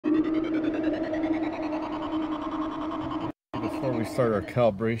Before we start our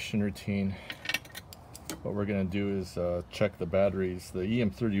calibration routine, what we're going to do is check the batteries. The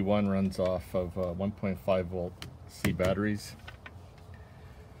EM-31 runs off of 1.5 volt C batteries.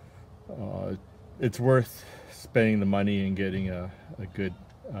 It's worth spending the money and getting a good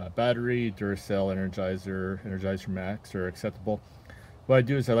battery. Duracell, Energizer Max are acceptable. What I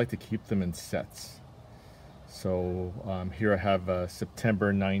do is I like to keep them in sets. So here I have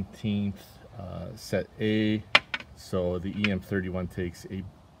September 19th set A. So the EM-31 takes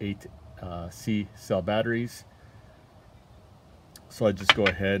 8 C cell batteries. So I just go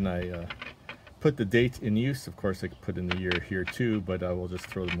ahead and I put the date in use. Of course I could put in the year here too, but I will just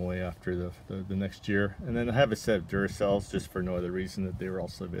throw them away after the next year. And then I have a set of Duracells just for no other reason that they were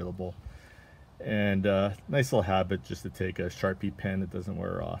also available. And nice little habit just to take a Sharpie pen that doesn't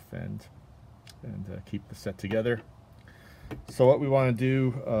wear off and keep the set together. So what we want to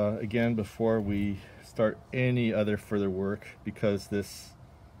do again before we start any other further work, because this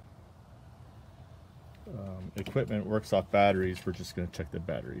equipment works off batteries, we're just going to check the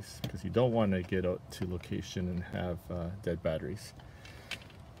batteries, because you don't want to get out to location and have dead batteries.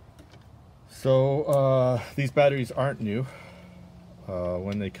 So these batteries aren't new.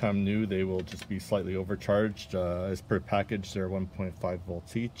 When they come new, they will just be slightly overcharged. As per package, they're 1.5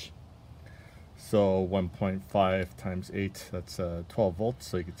 volts each. So 1.5 times 8, that's 12 volts.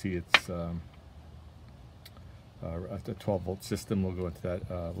 So you can see it's a 12 volt system. We'll go into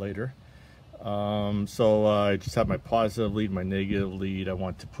that later. So I just have my positive lead, my negative lead. I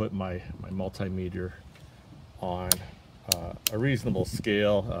want to put my multimeter on a reasonable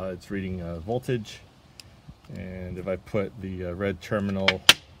scale. It's reading voltage, and if I put the red terminal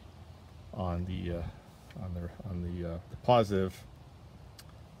on the positive,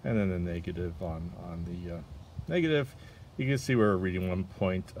 and then the negative on the negative, you can see we're reading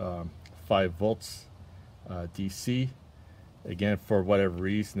 1.5 volts DC. Again, for whatever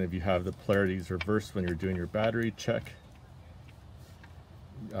reason, if you have the polarities reversed when you're doing your battery check,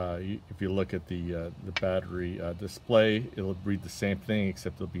 if you look at the battery display, it'll read the same thing,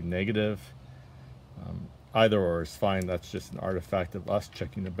 except it'll be negative. Either or is fine. That's just an artifact of us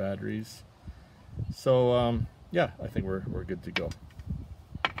checking the batteries. So yeah, I think we're good to go.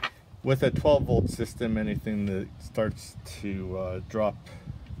 With a 12 volt system, anything that starts to drop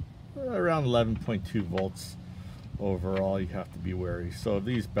around 11.2 volts overall, you have to be wary. So if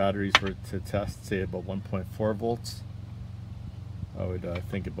these batteries were to test, say, about 1.4 volts, I would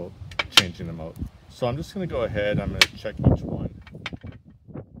think about changing them out. So I'm just going to go ahead, I'm going to check each one.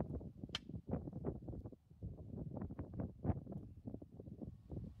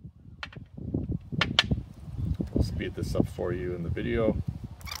 I'll speed this up for you in the video.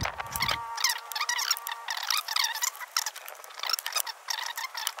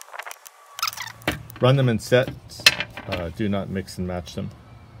 Run them in sets, do not mix and match them.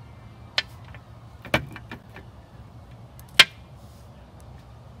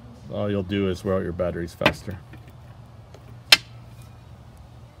 All you'll do is wear out your batteries faster.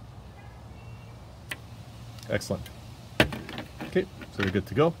 Excellent. Okay, so we're good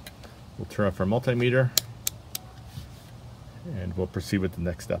to go. We'll turn off our multimeter and we'll proceed with the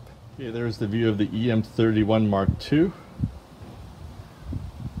next step. Okay, there's the view of the EM-31 Mark II.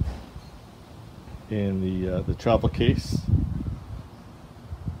 In the travel case.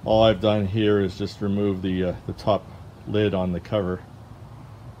 All I've done here is just remove the top lid on the cover,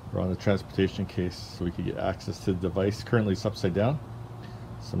 or on the transportation case, so we can get access to the device. Currently it's upside down,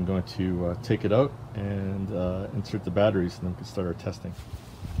 so I'm going to take it out and insert the batteries, and then we can start our testing.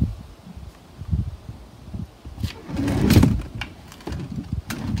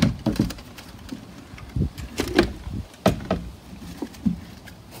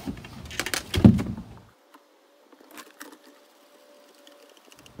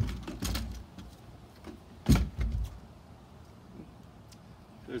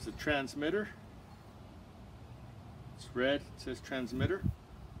 There's a transmitter. It's red, it says transmitter.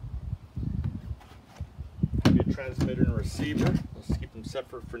 Be a transmitter and a receiver. Let's keep them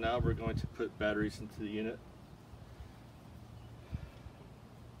separate for now. We're going to put batteries into the unit.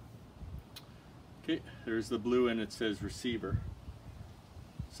 Okay, there's the blue and it says receiver.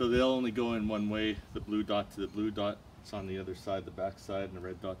 So they'll only go in one way, the blue dot to the blue dot. It's on the other side, the back side, and the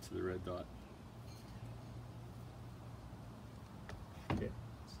red dot to the red dot. Okay.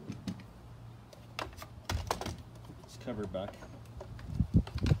 Cover back.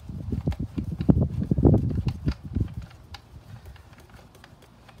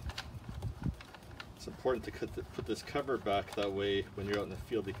 It's important to put this cover back, that way when you're out in the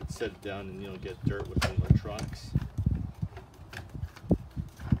field you can set it down and you don't get dirt with the electronics.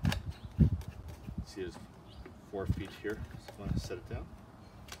 See, there's 4 feet here, so I want to set it down.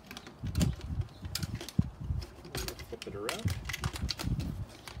 Flip it around.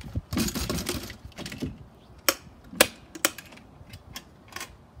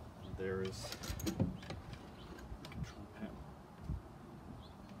 And there is the control panel.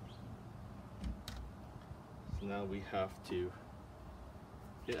 So now we have to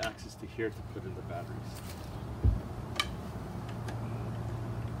get access to here to put in the batteries.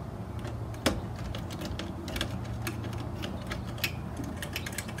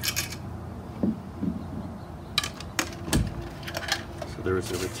 There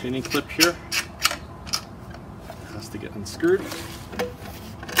is a retaining clip here. It has to get unscrewed.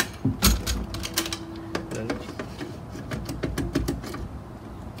 Then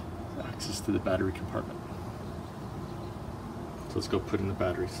access to the battery compartment. So let's go put in the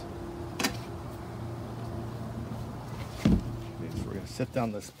batteries. Okay, so we're going to set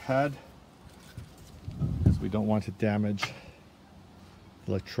down this pad because we don't want to damage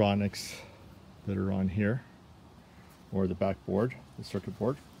the electronics that are on here, or the back board, the circuit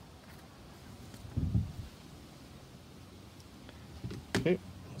board. Okay,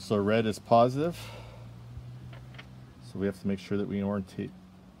 so red is positive. So we have to make sure that we orientate,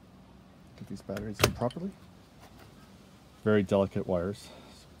 get these batteries in properly. Very delicate wires,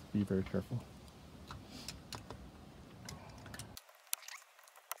 so be very careful.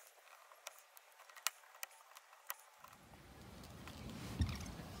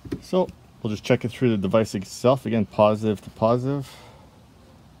 So we'll just check it through the device itself. Again, positive to positive.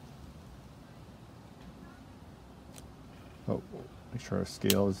 Oh, make sure our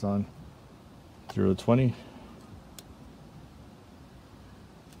scale is on 0 to 20.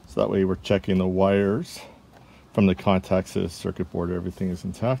 So that way we're checking the wires from the contacts to the circuit board. Everything is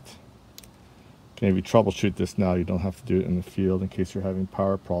intact. Okay, if you troubleshoot this now, you don't have to do it in the field in case you're having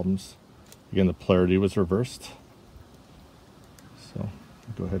power problems. Again, the polarity was reversed. So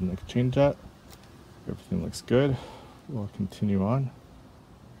go ahead and change that. Everything looks good. We'll continue on.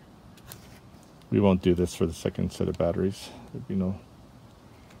 We won't do this for the second set of batteries. There'd be no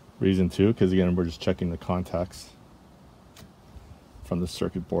reason to, because again, we're just checking the contacts from the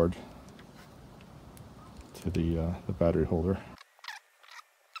circuit board to the battery holder.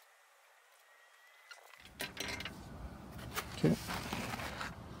 Okay.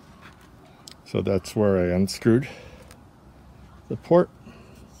 So that's where I unscrewed the port.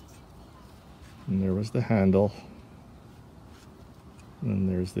 And there was the handle. And then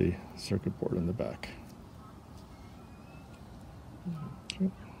there's the circuit board in the back. Okay.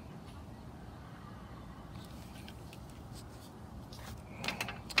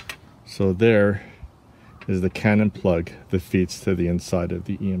 So there is the Canon plug that feeds to the inside of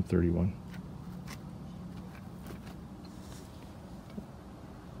the EM-31.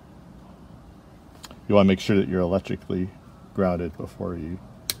 You want to make sure that you're electrically grounded before you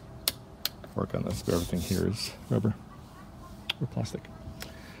work on this. Everything here is rubber or plastic.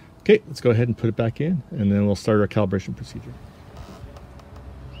 Okay, let's go ahead and put it back in, and then we'll start our calibration procedure.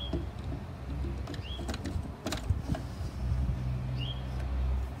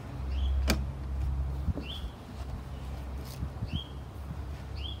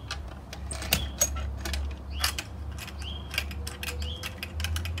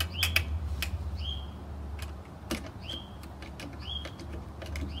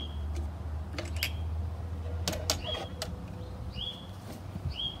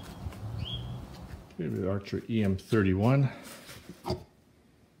 The Archer EM-31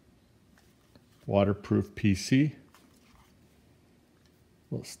 waterproof PC,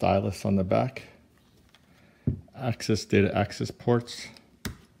 little stylus on the back, data access ports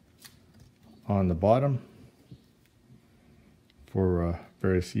on the bottom for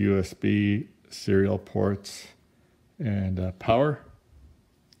various USB serial ports and power.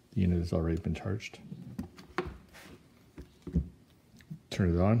 The unit has already been charged.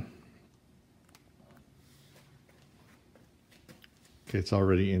 Turn it on. Okay, it's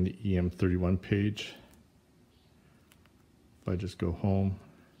already in the EM-31 page. If I just go home,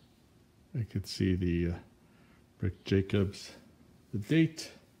 I could see the Rick Jacobs, the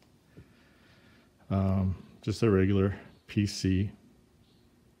date, just a regular PC,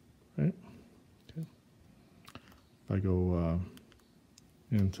 right? Okay. If I go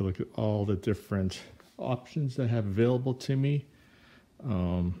in to look at all the different options that I have available to me,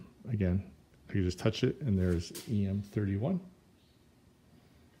 again, I can just touch it and there's EM-31.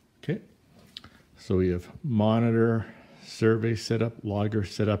 Okay, so we have monitor, survey setup, logger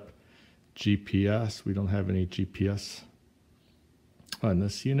setup, GPS. We don't have any GPS on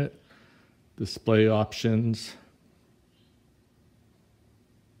this unit. Display options.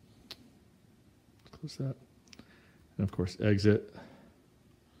 close that. And of course, exit.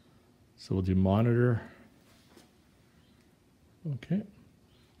 So we'll do monitor. Okay.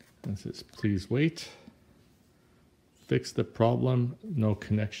 And it says, please wait. Fix the problem. No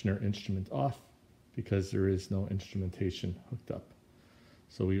connection or instrument off because there is no instrumentation hooked up.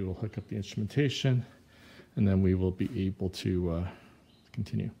 So we will hook up the instrumentation and then we will be able to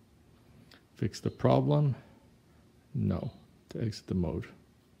continue. Fix the problem. No, to exit the mode.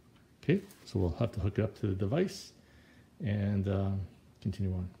 Okay, so we'll have to hook it up to the device and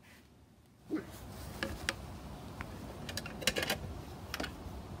continue on.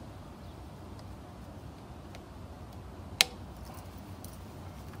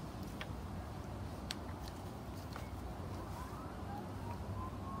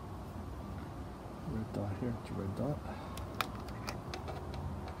 Red dot here, it's a red dot.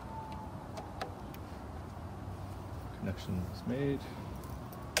 Connection is made.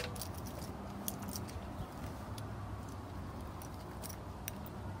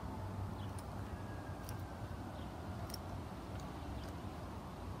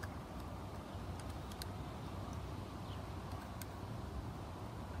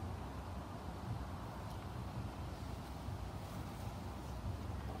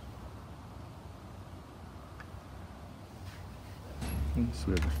 So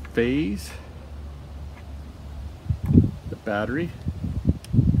we have the phase, the battery.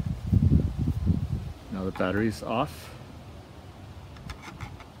 Now the battery's off.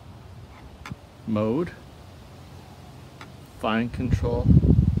 Mode, fine control,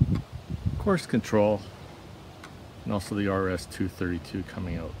 course control, and also the RS-232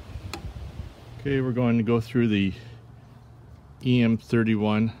 coming out. Okay, we're going to go through the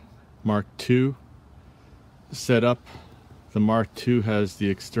EM-31 Mark II setup. The Mark II has the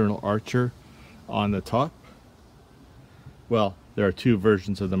external archer on the top. Well, there are two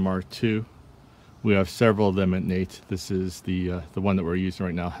versions of the Mark II. We have several of them at Nate. This is the one that we're using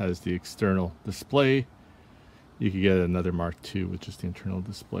right now has the external display. You could get another Mark II with just the internal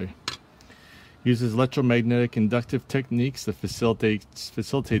display. Uses electromagnetic inductive techniques that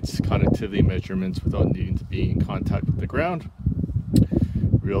facilitates conductivity measurements without needing to be in contact with the ground.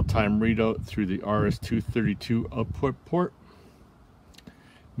 Real-time readout through the RS-232 output port.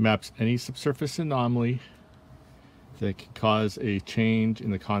 Maps any subsurface anomaly that can cause a change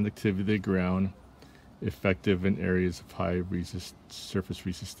in the conductivity of the ground, effective in areas of high surface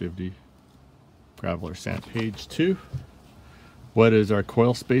resistivity, gravel or sand. Page 2. What is our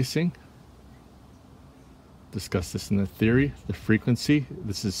coil spacing? Discuss this in the theory. The frequency.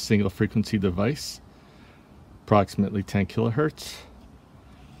 This is single frequency device, approximately 10 kilohertz.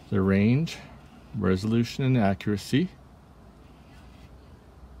 The range, resolution, and accuracy.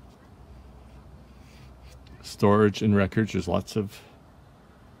 Storage and records, there's lots of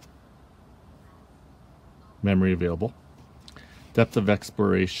memory available. Depth of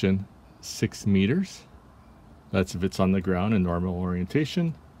exploration, 6 meters. That's if it's on the ground in normal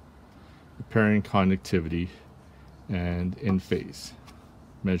orientation. Repairing conductivity and in phase.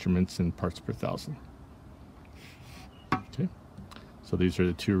 Measurements in parts per thousand. Okay, so these are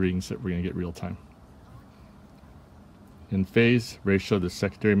the two readings that we're going to get real time. In phase, ratio of the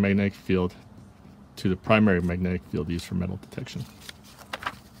secondary magnetic field to the primary magnetic field used for metal detection.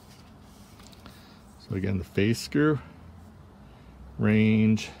 So again, the phase screw,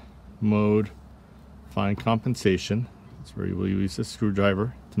 range, mode, fine compensation. That's where you will use a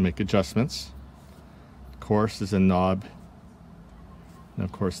screwdriver to make adjustments. Course is a knob, and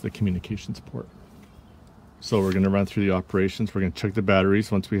of course the communications port. So we're going to run through the operations. We're going to check the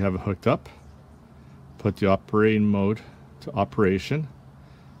batteries once we have it hooked up. Put the operating mode to operation.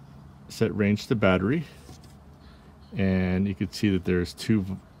 Set range to battery, and you can see that there's two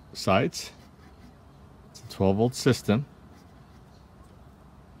sides. It's a 12-volt system,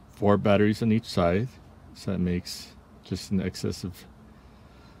 4 batteries on each side, so that makes just in excess of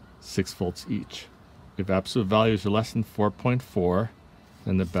 6 volts each. If absolute values are less than 4.4,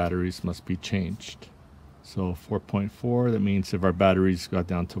 then the batteries must be changed. So 4.4, that means if our batteries got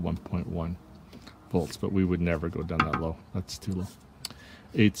down to 1.1 volts, but we would never go down that low. That's too low.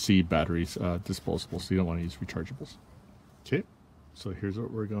 8C batteries, disposable, so you don't want to use rechargeables. Okay, so here's what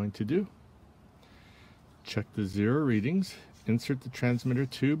we're going to do. Check the 0 readings, insert the transmitter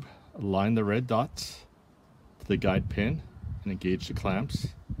tube, align the red dots to the guide pin, and engage the clamps.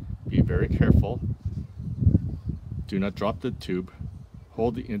 Be very careful. Do not drop the tube.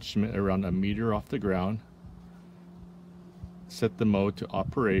 Hold the instrument around 1 meter off the ground. Set the mode to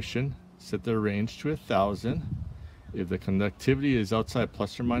operation. Set the range to 1,000. If the conductivity is outside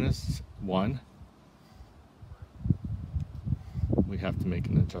plus or minus 1, we have to make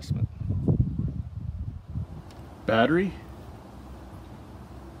an adjustment. battery,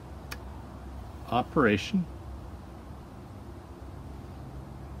 operation,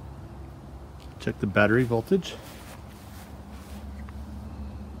 check the battery voltage,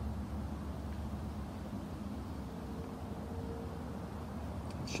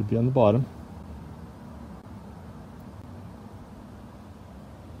 it should be on the bottom.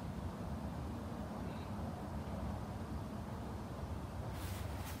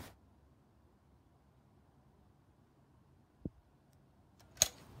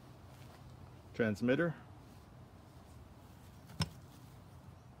 Transmitter,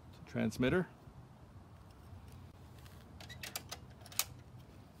 transmitter,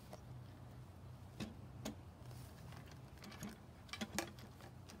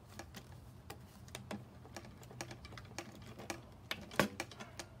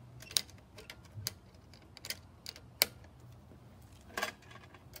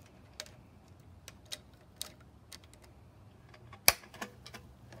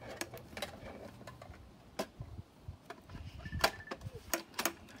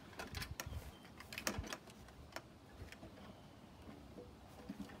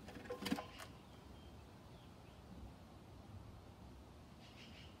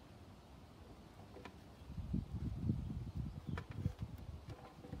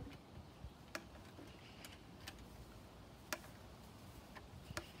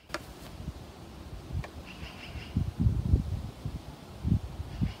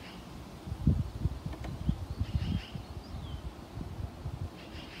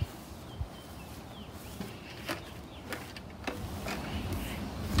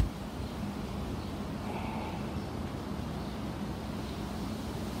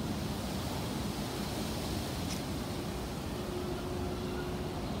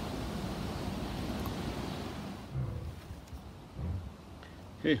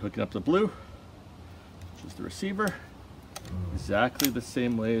 Okay, hooking up the blue, which is the receiver, exactly the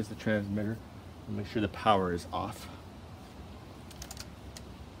same way as the transmitter. Make sure the power is off.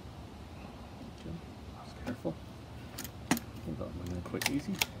 Okay, just careful. Hold on, I'm going quick,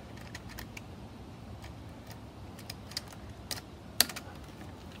 easy.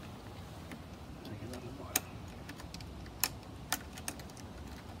 Take it on the bottom.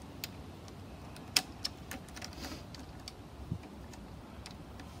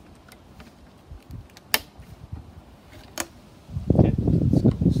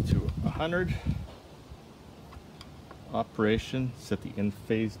 To 100. Operation, set the in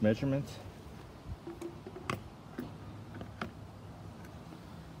phase measurement. It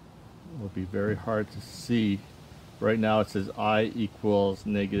will be very hard to see. Right now it says I equals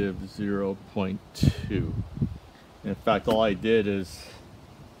negative 0.2. In fact, all I did is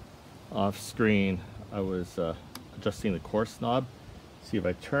off screen, I was adjusting the coarse knob. See if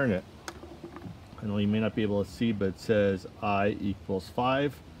I turn it. I know you may not be able to see, but it says I equals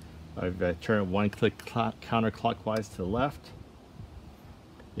 5. If I turn it one click counterclockwise to the left,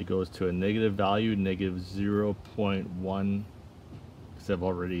 it goes to a negative value, negative 0.1, because I've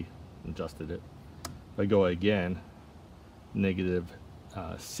already adjusted it. If I go again, negative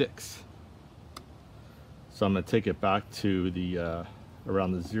 6. So I'm going to take it back to the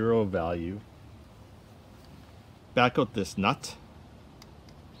around the 0 value. Back out this nut.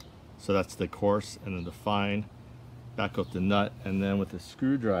 So that's the coarse, and then the fine. Back out the nut, and then with a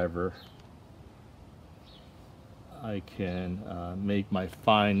screwdriver I can make my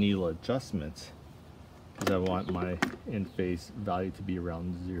fine needle adjustments, because I want my in-phase value to be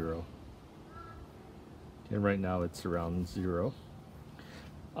around 0. Okay, right now it's around 0.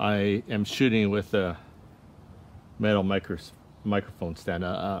 I am shooting with a metal microphone stand,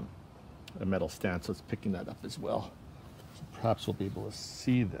 a metal stand, so it's picking that up as well. So perhaps we'll be able to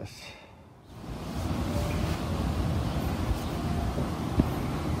see this.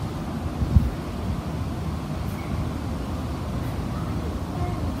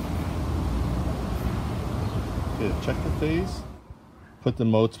 Check the phase, put the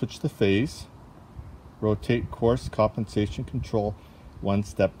mode switch to phase, rotate course compensation control 1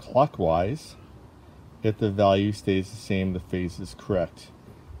 step clockwise. If the value stays the same, the phase is correct.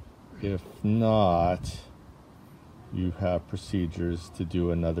 If not, you have procedures to do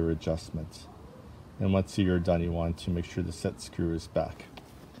another adjustment. And once you're done, you want to make sure the set screw is back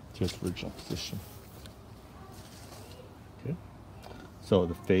to its original position. Okay. So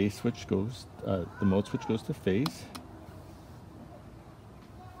the phase switch goes, the mode switch goes to phase.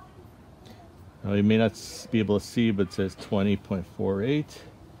 Now you may not be able to see, but it says 20.48.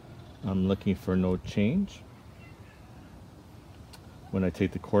 I'm looking for no change. When I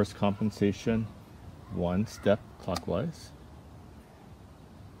take the course compensation 1 step clockwise,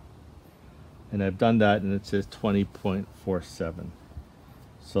 And I've done that, and it says 20.47.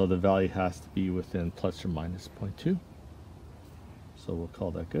 So the value has to be within plus or minus 0.2. So we'll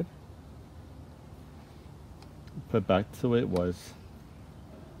call that good. Put it back to the way it was.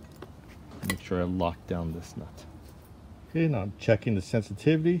 Make sure I lock down this nut. Okay, now I'm checking the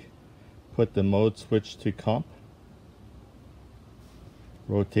sensitivity. Put the mode switch to comp.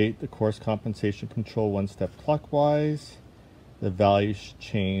 Rotate the course compensation control 1 step clockwise. The value should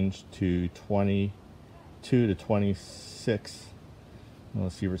change to 22 to 26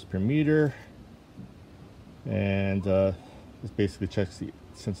 millisievert per meter. And this basically checks the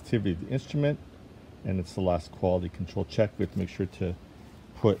sensitivity of the instrument. And it's the last quality control check. We have to make sure to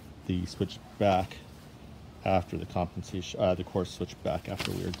put the switch back after the compensation, the course switch back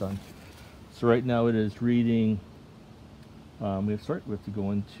after we are done. So right now it is reading, we have to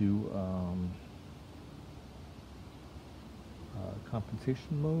go into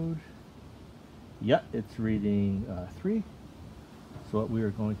compensation mode. Yeah, it's reading 3. So what we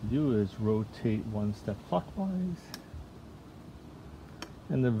are going to do is rotate 1 step clockwise.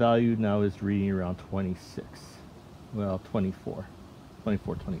 And the value now is reading around 26. Well, 24,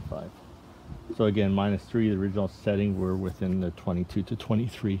 25. So again, -3, the original setting, we're within the 22 to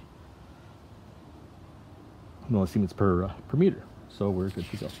 23 millisiemens per meter. So we're good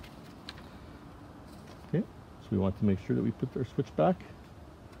to go. Okay, so we want to make sure that we put our switch back.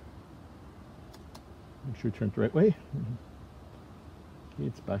 Make sure it turns the right way. Okay,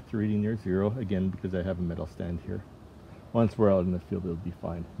 it's back to reading near 0, again, because I have a metal stand here. Once we're out in the field, it'll be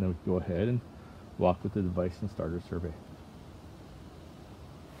fine. Then we can go ahead and walk with the device and start our survey.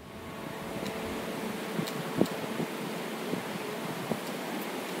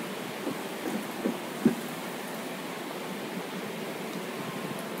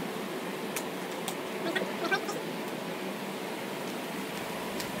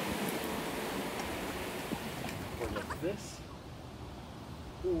 Like this,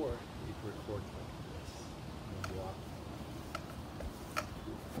 or you can record like this and walk.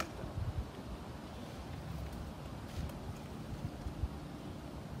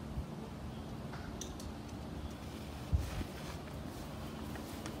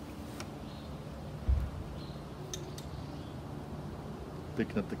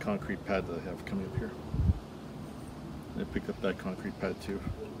 Picking up the concrete pad that I have coming up here. I picked up that concrete pad too.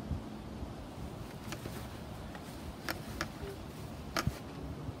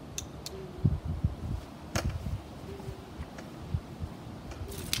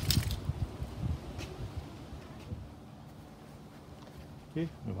 Okay,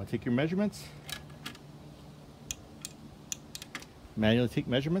 we want to take your measurements. Manually take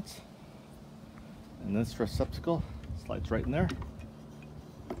measurements. And then stress receptacle slides right in there.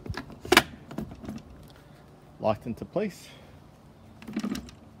 Locked into place.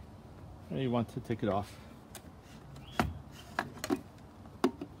 And you want to take it off. The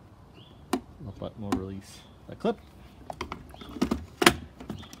button will release that clip.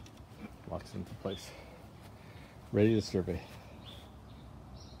 Locks into place. Ready to survey.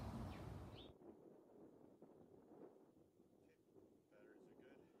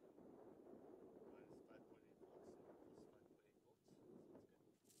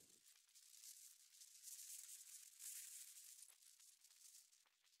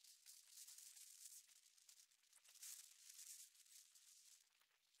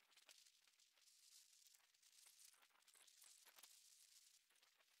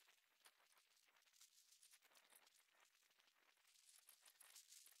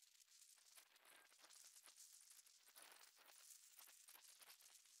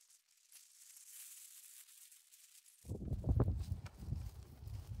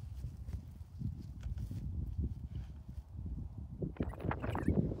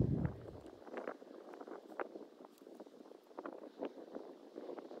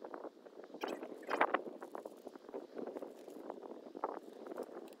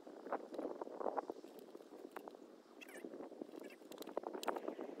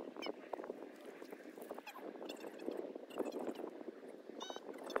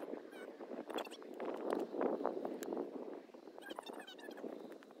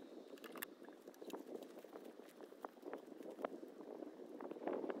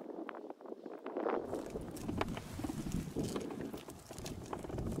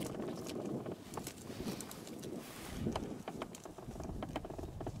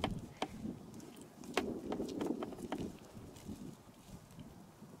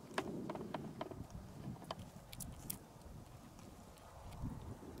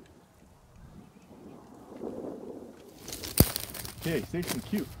 Okay, station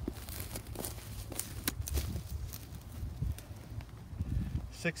Q.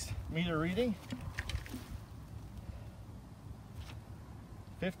 6-meter reading.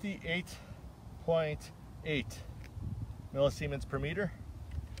 58.8 millisiemens per meter.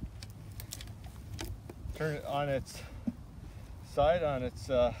 Turn it on its side, on its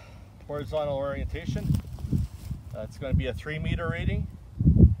horizontal orientation. It's going to be a 3-meter reading.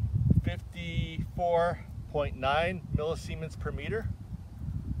 54.9 millisiemens per meter.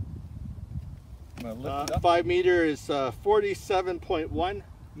 5 meter is 47.1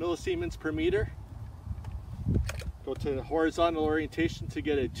 millisiemens per meter. Go to the horizontal orientation to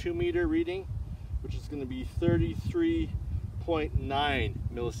get a 2-meter reading, which is going to be 33.9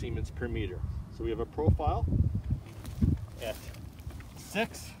 millisiemens per meter. So we have a profile at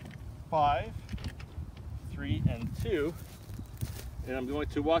 6, 5, 3, and 2. And I'm going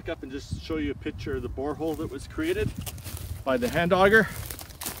to walk up and just show you a picture of the borehole that was created by the hand auger.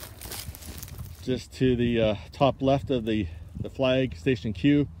 Just to the top left of the flag station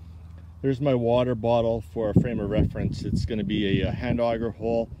Q. There's my water bottle for a frame of reference. It's going to be a hand auger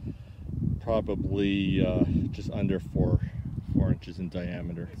hole, probably just under 4 inches in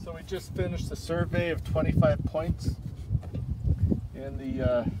diameter. So we just finished the survey of 25 points in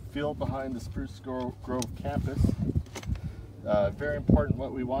the field behind the Spruce Grove campus. Very important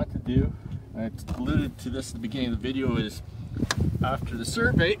what we want to do, and I alluded to this at the beginning of the video, is after the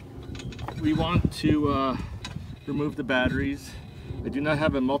survey we want to remove the batteries. I do not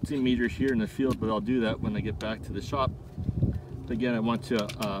have a multimeter here in the field, but I'll do that when I get back to the shop. Again, I want to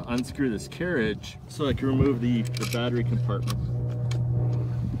unscrew this carriage so I can remove the battery compartment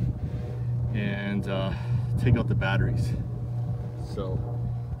and take out the batteries. So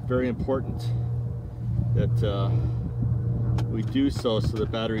very important that we do so the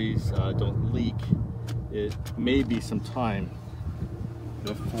batteries don't leak. It may be some time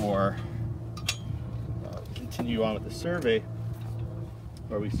before we continue on with the survey,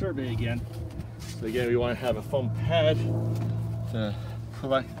 or we survey again. So again, we want to have a foam pad to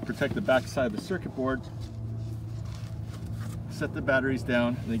protect the back side of the circuit board. Set the batteries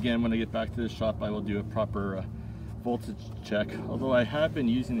down, and again, when I get back to the shop, I will do a proper voltage check. Although I have been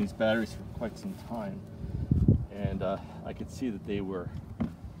using these batteries for quite some time, and I could see that they were,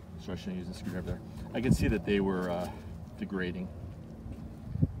 sorry, I shouldn't use a screwdriver there. I could see that they were degrading.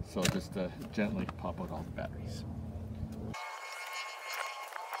 So just gently pop out all the batteries.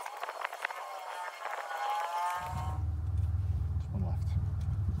 One left.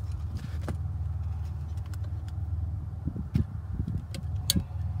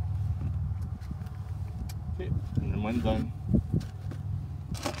 Okay, and then when done,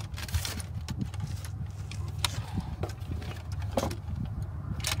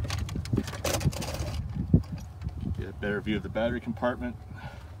 get a better view of the battery compartment.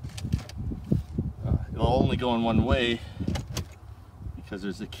 It'll only go in one way because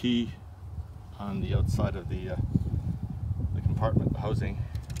there's a key on the outside of the compartment housing.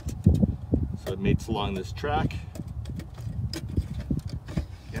 So it mates along this track.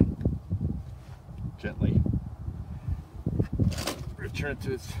 Again, gently return it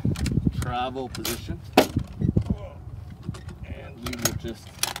to its travel position, and we will just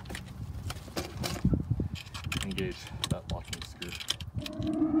engage.